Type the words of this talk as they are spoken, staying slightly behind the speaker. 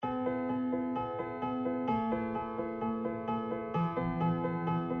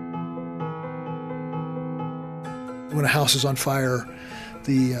when a house is on fire,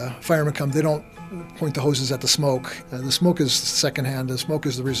 the firemen come. They don't point the hoses at the smoke. The smoke is secondhand. The smoke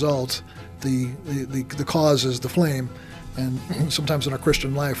is the result. The cause is the flame. And sometimes in our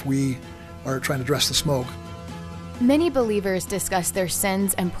Christian life, we are trying to address the smoke. Many believers discuss their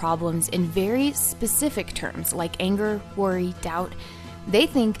sins and problems in very specific terms, like anger, worry, doubt. They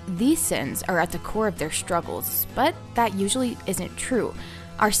think these sins are at the core of their struggles, but that usually isn't true.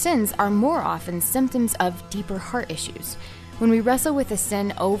 Our sins are more often symptoms of deeper heart issues. When we wrestle with a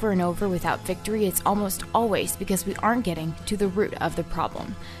sin over and over without victory, it's almost always because we aren't getting to the root of the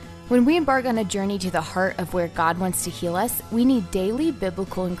problem. When we embark on a journey to the heart of where God wants to heal us, we need daily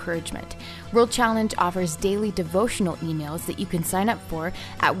biblical encouragement. World Challenge offers daily devotional emails that you can sign up for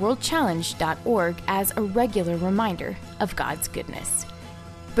at worldchallenge.org as a regular reminder of God's goodness.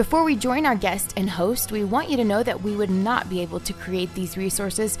 Before we join our guest and host, we want you to know that we would not be able to create these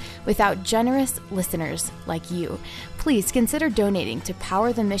resources without generous listeners like you. Please consider donating to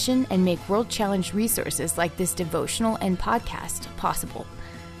power the mission and make World Challenge resources like this devotional and podcast possible.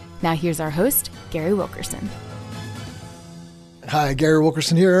 Now here's our host, Gary Wilkerson. Hi, Gary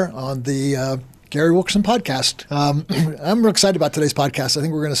Wilkerson here on the Gary Wilkerson podcast. I'm real excited about today's podcast. I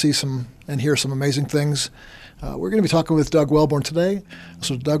think we're going to see and hear some amazing things. We're going to be talking with Doug Wellborn today.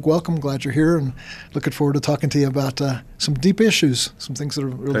 So Doug, welcome. Glad you're here and looking forward to talking to you about some deep issues, some things that are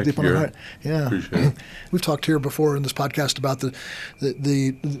really deep on our heart. Yeah. Appreciate it. We've talked here before in this podcast about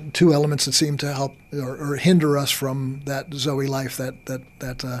the two elements that seem to help or hinder us from that Zoe life,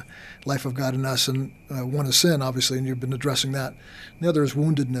 that life of God in us. And one is sin, obviously, and you've been addressing that. And the other is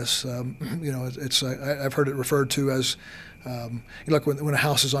woundedness. I've heard it referred to as, like when a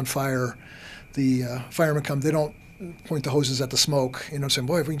house is on fire, the firemen come. They don't point the hoses at the smoke, saying,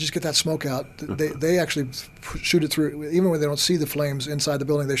 boy, if we can just get that smoke out. They actually shoot it through, even when they don't see the flames inside the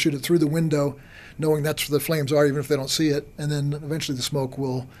building, they shoot it through the window, knowing that's where the flames are, even if they don't see it. And then eventually the smoke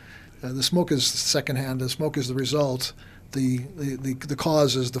is secondhand. The smoke is the result. The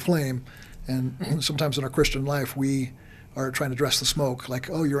cause is the flame. And sometimes in our Christian life, we are trying to address the smoke, like,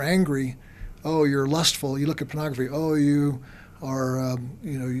 oh, you're angry. Oh, you're lustful. You look at pornography. Oh, you are,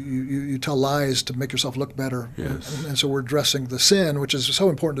 you tell lies to make yourself look better. Yes. And so we're addressing the sin, which is so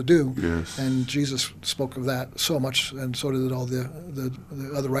important to do. Yes. And Jesus spoke of that so much, and so did all the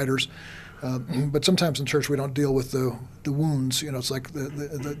other writers. But sometimes in church we don't deal with the wounds. It's like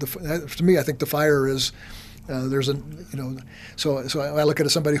to me, I think the fire is. So I look at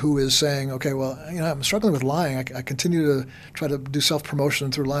somebody who is saying, okay, well, I'm struggling with lying. I continue to try to do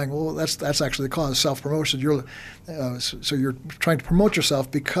self-promotion through lying. Well, that's actually the cause, self-promotion. So you're trying to promote yourself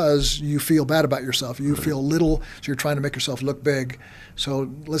because you feel bad about yourself. You feel little, so you're trying to make yourself look big. So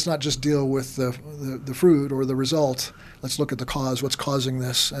let's not just deal with the fruit or the result. Let's look at the cause, what's causing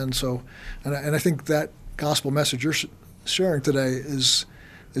this. And I think that gospel message you're sharing today is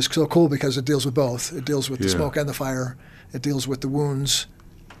so cool because it deals with both. It deals with the smoke and the fire. It deals with the wounds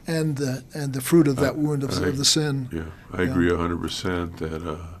and the fruit of that wound of the sin. Yeah, I agree 100%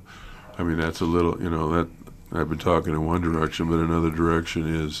 that, that's a little, that I've been talking in one direction, but another direction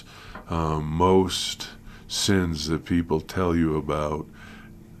is most sins that people tell you about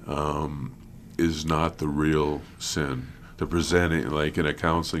is not the real sin. The presenting, like in a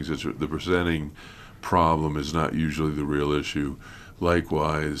counseling situation, the presenting problem is not usually the real issue.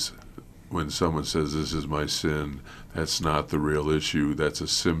 Likewise, when someone says, this is my sin, that's not the real issue. That's a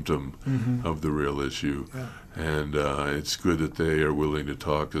symptom of the real issue. Yeah. And it's good that they are willing to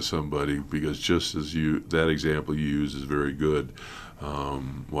talk to somebody, because just as that example you use is very good.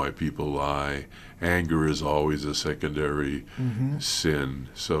 Why people lie. Anger is always a secondary sin.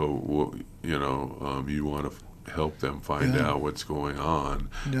 So, you want to help them find out what's going on.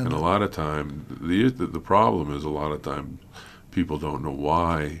 Yeah, and a lot of time, the problem is a lot of time people don't know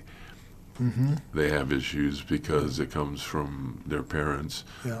why they have issues, because it comes from their parents.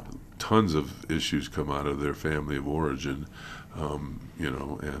 Yeah. Tons of issues come out of their family of origin, and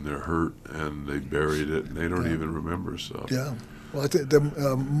they're hurt and they buried it and they don't even remember stuff. Yeah. Well, I think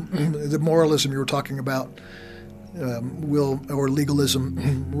the moralism you were talking about or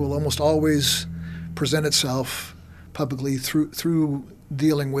legalism will almost always present itself publicly through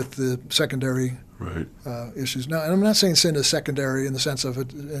dealing with the secondary issues. Now, and I'm not saying sin is secondary in the sense of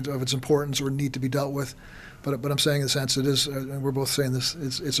its importance or need to be dealt with, but I'm saying in the sense it is. And we're both saying this.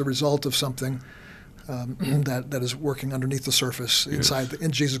 It's a result of something. that is working underneath the surface inside. Yes.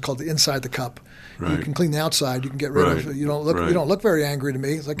 And Jesus called the inside the cup. Right. You can clean the outside. You can get rid Right. of. You don't look very angry to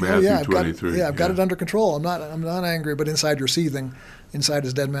me. It's like, Matthew I've got 23, I've got it under control. I'm not angry, but inside you're seething. Inside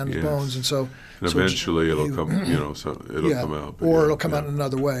is dead man's Yes. bones, and so Eventually it'll come. It'll come out. But or it'll come out in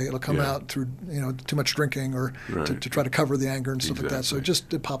another way. It'll come Yeah. out through too much drinking or Right. to try to cover the anger and stuff like that. So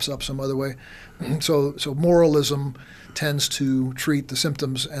Exactly. it pops up some other way. So moralism tends to treat the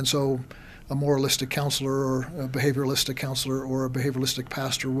symptoms, and so a moralistic counselor or a behavioralistic counselor or a behavioralistic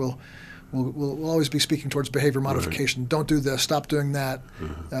pastor will always be speaking towards behavior modification. Right. Don't do this. Stop doing that.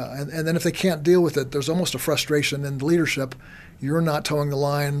 And then if they can't deal with it, there's almost a frustration in the leadership. You're not towing the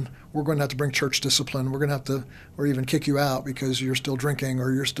line. We're going to have to bring church discipline. We're going to have to, or even kick you out because you're still drinking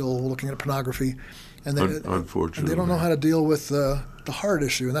or you're still looking at pornography. And unfortunately, they don't know how to deal with the heart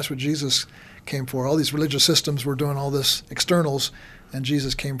issue, and that's what Jesus came for. All these religious systems were doing all this externals, and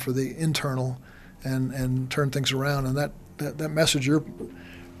Jesus came for the internal, and turned things around. And that message you're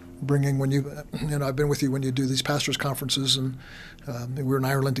bringing when I've been with you when you do these pastors' conferences, and we were in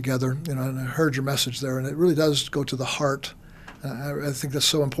Ireland together, and I heard your message there, and it really does go to the heart. I think that's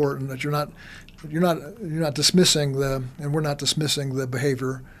so important that you're not dismissing and we're not dismissing the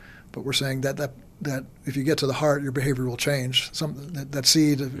behavior, but we're saying that if you get to the heart, your behavior will change. That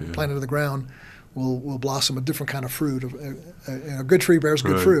seed planted in the ground will blossom a different kind of fruit. A good tree bears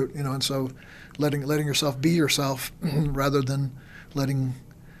good fruit, and so letting yourself be yourself rather than letting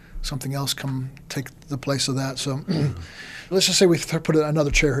something else take the place of that. So let's just say we put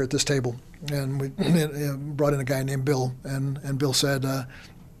another chair here at this table, and we brought in a guy named Bill, and Bill said,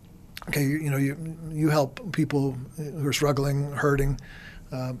 okay, you help people who are struggling, hurting.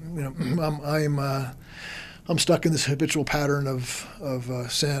 I'm stuck in this habitual pattern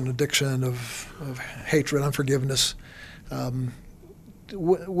of sin, addiction, of hatred, unforgiveness.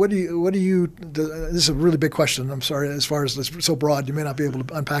 What do you? This is a really big question. I'm sorry, as far as it's so broad, you may not be able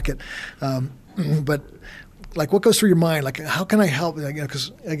to unpack it. But like, what goes through your mind? Like, how can I help?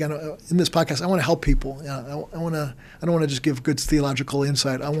 Because again, in this podcast, I want to help people. I don't want to just give good theological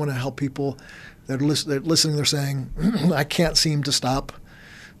insight. I want to help people that are listening. They're saying, I can't seem to stop.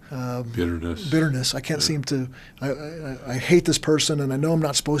 Bitterness. I can't seem to. I hate this person, and I know I'm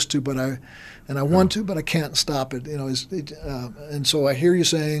not supposed to, but I want to, but I can't stop it. And so I hear you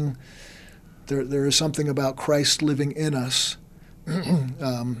saying there is something about Christ living in us.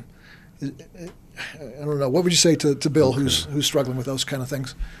 I don't know. What would you say to Bill, who's struggling with those kind of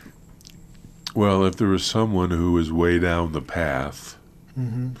things? Well, if there was someone who was way down the path,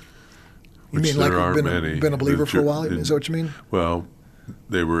 you which mean there like aren't many, been a believer for a while? Is that what you mean? Well,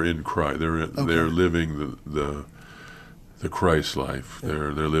 they were in Christ. They're living the Christ life.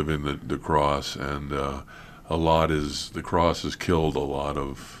 They're living the cross, and the cross has killed a lot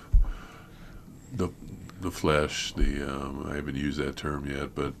of the flesh. I haven't used that term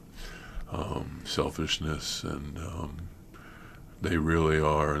yet, but selfishness, and they really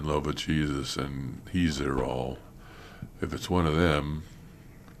are in love with Jesus, and He's their all. If it's one of them.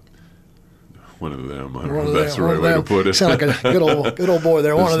 I don't know if that's the right way to put it. Sound like a good old boy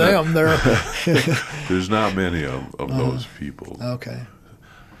there. One of them. There's not many of those people. Okay.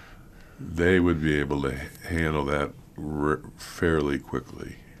 They would be able to handle that fairly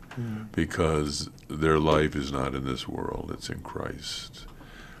quickly because their life is not in this world. It's in Christ.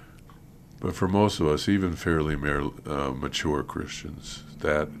 But for most of us, even fairly mature Christians,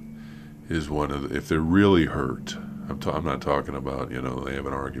 that is one of if they're really hurt. I'm not talking about, they have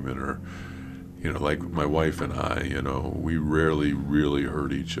an argument or, like my wife and I, we rarely really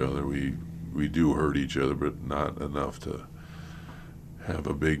hurt each other. We do hurt each other, but not enough to have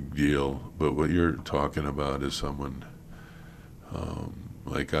a big deal. But what you're talking about is someone,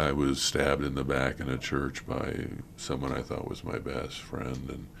 like I was stabbed in the back in a church by someone I thought was my best friend,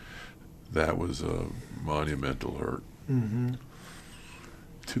 and that was a monumental hurt. Mm-hmm.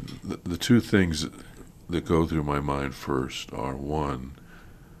 The two things that go through my mind first are, one,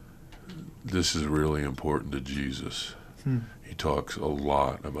 this is really important to Jesus. He talks a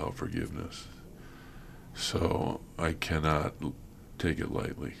lot about forgiveness. So I cannot take it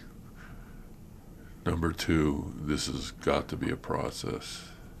lightly. Number two, this has got to be a process,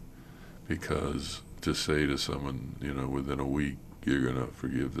 because to say to someone, within a week, you're going to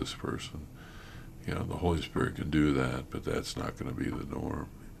forgive this person, the Holy Spirit can do that, but that's not going to be the norm.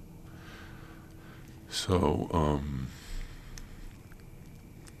 So,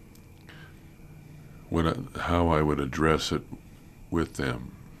 how I would address it with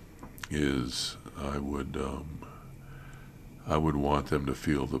them is I would want them to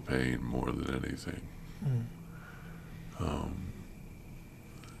feel the pain more than anything.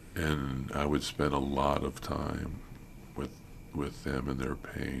 and I would spend a lot of time with them and their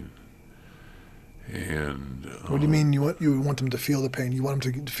pain. And what do you mean you want them to feel the pain? You want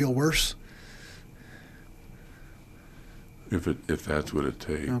them to feel worse? If that's what it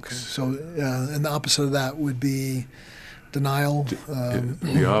takes. Okay. So, and the opposite of that would be denial,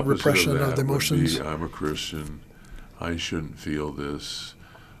 the opposite repression of that of the emotions. Would be, I'm a Christian. I shouldn't feel this.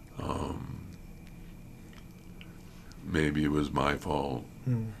 Maybe it was my fault.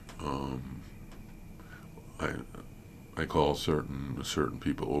 I call certain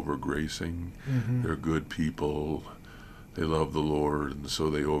people overgracing. They're good people. They love the Lord, and so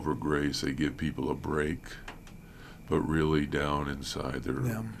they overgrace. They give people a break, but really down inside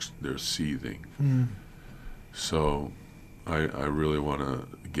they're seething. So I really want to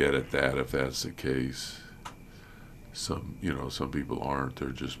get at that if that's the case. Some people aren't. They're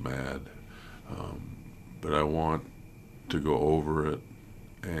just mad. But I want to go over it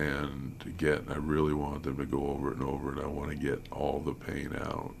I really want them to go over it and over it. I want to get all the pain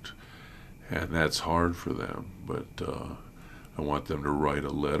out. And that's hard for them, but I want them to write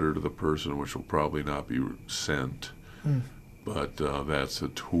a letter to the person, which will probably not be sent, but that's a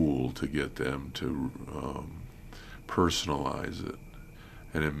tool to get them to personalize it.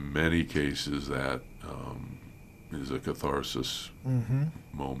 And in many cases, that is a catharsis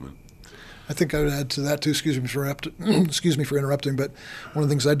moment. I think I would add to that too. Excuse me for interrupting. But one of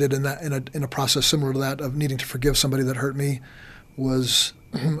the things I did in a process similar to that of needing to forgive somebody that hurt me was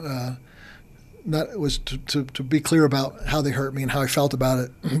to be clear about how they hurt me and how I felt about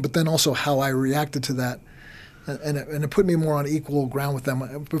it, but then also how I reacted to that, and it put me more on equal ground with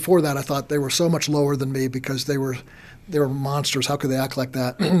them. Before that, I thought they were so much lower than me because they were monsters. How could they act like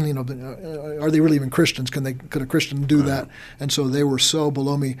that? Are they really even Christians? Could a Christian do that? And so they were so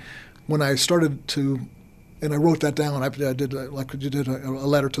below me. When I started to, and I wrote that down, I did like you did a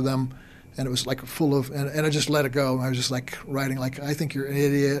letter to them, and it was like full of, and I just let it go. I was just like writing, like, I think you're an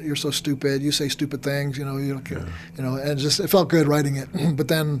idiot. You're so stupid. You say stupid things. And it felt good writing it. But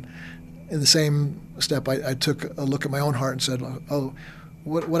then, in the same step, I took a look at my own heart and said, oh,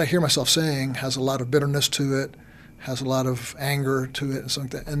 what I hear myself saying has a lot of bitterness to it, has a lot of anger to it, and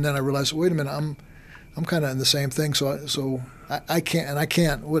something like that. And then I realized, wait a minute, I'm kind of in the same thing. So I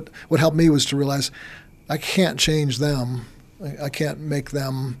can't. What helped me was to realize I can't change them. I can't make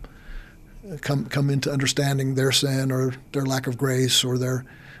them come into understanding their sin or their lack of grace or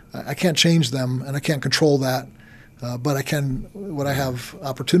I can't change them, and I can't control that. But I can. What I have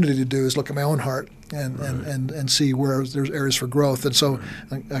opportunity to do is look at my own heart and see where there's areas for growth. And so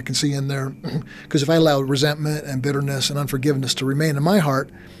I can see in there, because if I allow resentment and bitterness and unforgiveness to remain in my heart,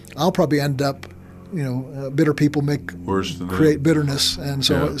 I'll probably end up. Bitter people create bitterness, and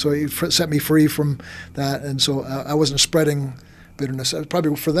so he set me free from that, and so I wasn't spreading bitterness.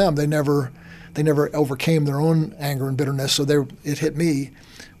 Probably for them, they never overcame their own anger and bitterness, so it hit me.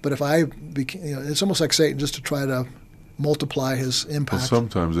 But if I became, it's almost like Satan just to try to multiply his impact. Well,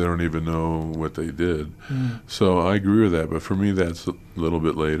 sometimes they don't even know what they did. So I agree with that, but for me, that's a little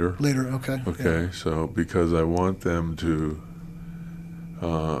bit later. Okay. Okay, yeah. So because I want them to.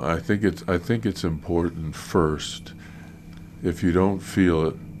 I think it's important first. If you don't feel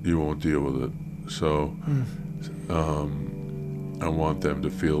it, you won't deal with it. So I want them to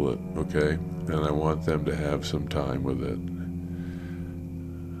feel it, okay? And I want them to have some time with it.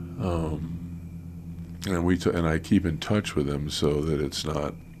 And I keep in touch with them so that it's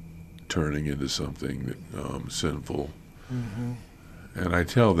not turning into something sinful. And I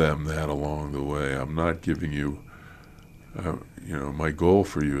tell them that along the way. I'm not giving you. My goal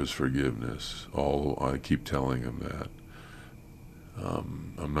for you is forgiveness. I keep telling them that.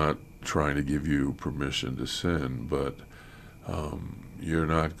 I'm not trying to give you permission to sin, but you're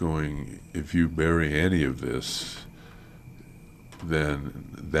not going, if you bury any of this, then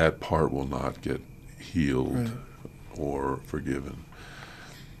that part will not get healed or forgiven.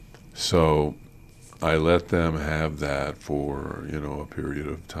 So I let them have that for, a period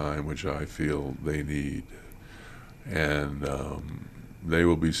of time, which I feel they need. And they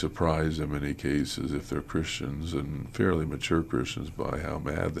will be surprised in many cases if they're Christians and fairly mature Christians by how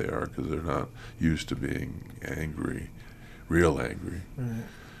mad they are, because they're not used to being angry, real angry.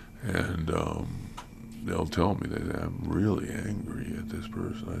 And they'll tell me that I'm really angry at this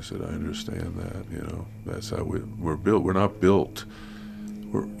person. I said, I understand that. That's how we're built. We're not built.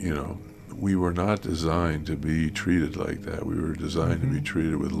 We were not designed to be treated like that. We were designed to be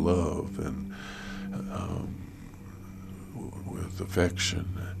treated with love and with affection.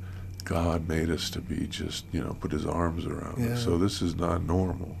 God made us to be just, put his arms around us. So this is not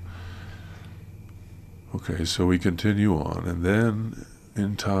normal. Okay, so we continue on, and then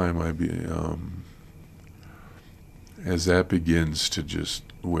in time, as that begins to just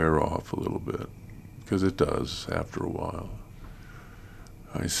wear off a little bit, because it does after a while,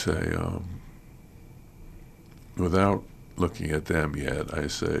 I say, without looking at them yet, I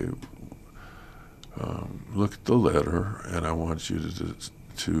say, look at the letter, and I want you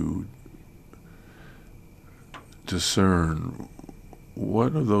to discern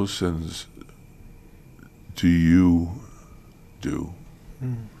what of those sins do you do?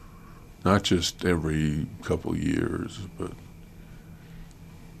 Not just every couple years, but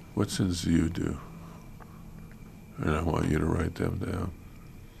what sins do you do? And I want you to write them down.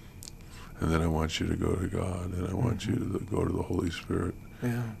 And then I want you to go to God, and I want you to go to the Holy Spirit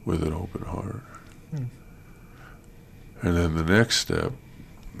with an open heart. And then the next step,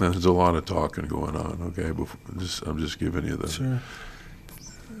 there's a lot of talking going on, okay? I'm just giving you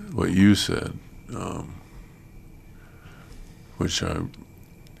what you said, which I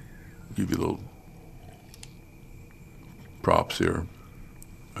give you little props here.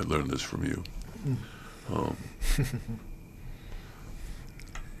 I learned this from you.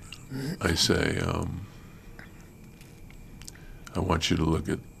 I say, I want you to look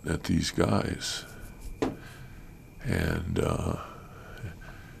at these guys, and I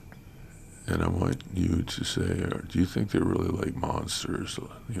want you to say, do you think they're really like monsters,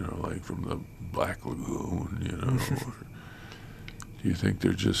 like from the Black Lagoon, or do you think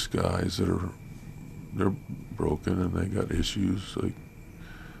they're just guys they're broken and they got issues, but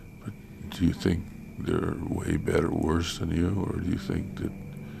do you think they're way better, worse than you, or do you think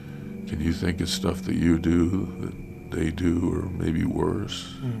can you think of stuff that you do that they do, or maybe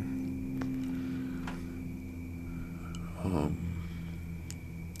worse?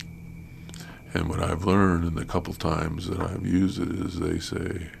 And what I've learned in the couple times that I've used it is they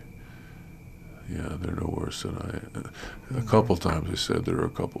say, yeah, they're no worse than I. A couple times they said there are a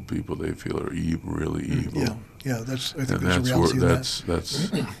couple people they feel are really evil. Yeah. I think there's a reality in that.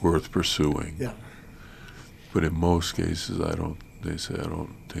 That's worth pursuing. Yeah. But in most cases, I don't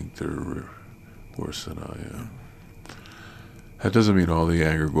think they're worse than I am. That doesn't mean all the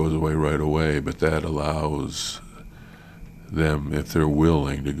anger goes away right away, but that allows them, if they're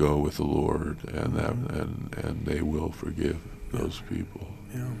willing, to go with the Lord, and they will forgive those people.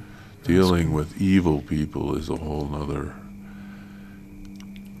 Yeah. Dealing with evil people is a whole nother.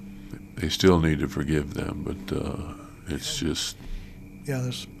 They still need to forgive them, but it's just. Yeah,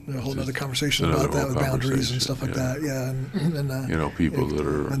 there's a whole other conversation about that with boundaries and stuff like that. Yeah, and people that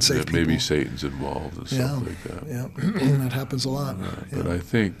are unsafe maybe people. Satan's involved and stuff like that. Yeah, that happens a lot. But I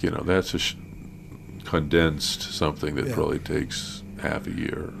think that's a condensed something that probably takes half a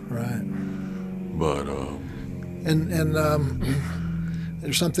year. Right. But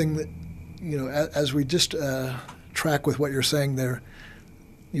there's something that as we just track with what you're saying there,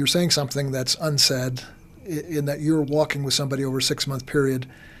 you're saying something that's unsaid, in that you're walking with somebody over a 6-month period.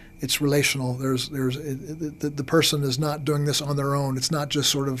 It's relational. The person is not doing this on their own. It's not just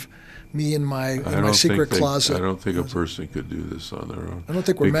sort of me in my secret closet. I don't think a person could do this on their own. I don't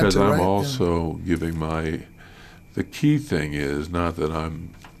think we're meant to, because I'm right? also giving the key thing is not that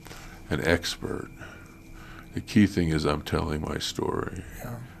I'm an expert. The key thing is I'm telling my story.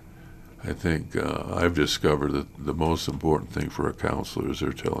 Yeah. I think I've discovered that the most important thing for a counselor is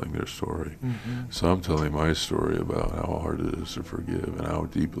they're telling their story. Mm-hmm. So I'm telling my story about how hard it is to forgive and how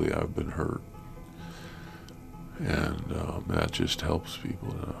deeply I've been hurt. And that just helps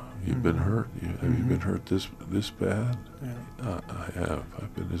people. You've been hurt. Have you been hurt this bad? Yeah. I have.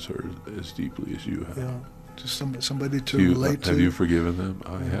 I've been as hurt as deeply as you have. Yeah. Just somebody to relate to. Have you forgiven them?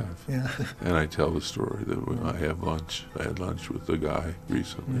 I have. Yeah. And I tell the story that when I had lunch with the guy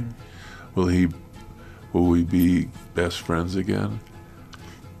recently. Mm. Will we be best friends again?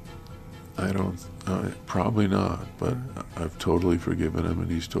 Probably not, but I've totally forgiven him and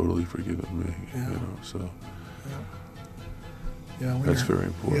he's totally forgiven me, so that's very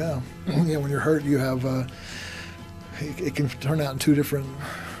important. Yeah, when you're hurt, you have, it can turn out in two different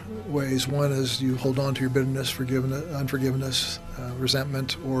ways. One is you hold on to your bitterness, unforgiveness,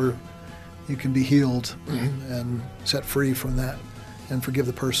 resentment, or you can be healed and set free from that and forgive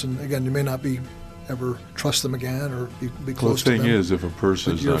the person. Again, you may not ever trust them again or be close to them. The thing is, if a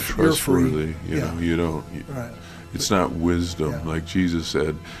person is not trustworthy, you don't. Right. It's not wisdom. Yeah. Like Jesus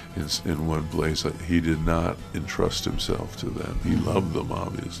said in one place, he did not entrust himself to them. He loved them,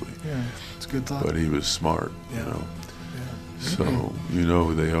 obviously. Yeah, it's a good thought. But he was smart, Yeah. So you know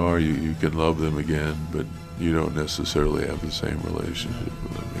who they are. You can love them again, but you don't necessarily have the same relationship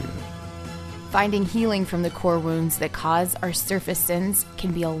with them again. Finding healing from the core wounds that cause our surface sins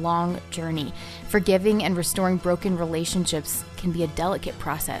can be a long journey. Forgiving and restoring broken relationships can be a delicate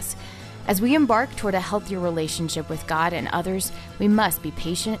process. As we embark toward a healthier relationship with God and others, we must be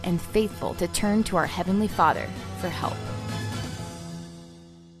patient and faithful to turn to our Heavenly Father for help.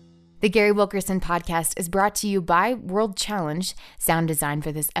 The Gary Wilkerson Podcast is brought to you by World Challenge. Sound design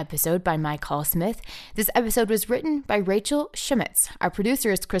for this episode by Mike Hall-Smith. This episode was written by Rachel Schmitz. Our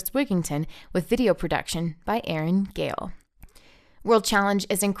producer is Chris Wigington, with video production by Aaron Gale. World Challenge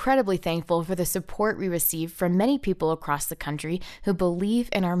is incredibly thankful for the support we receive from many people across the country who believe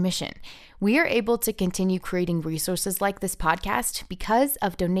in our mission. We are able to continue creating resources like this podcast because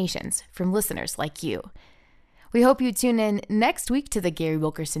of donations from listeners like you. We hope you tune in next week to the Gary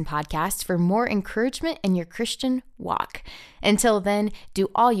Wilkerson Podcast for more encouragement in your Christian walk. Until then, do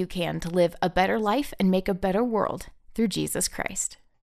all you can to live a better life and make a better world through Jesus Christ.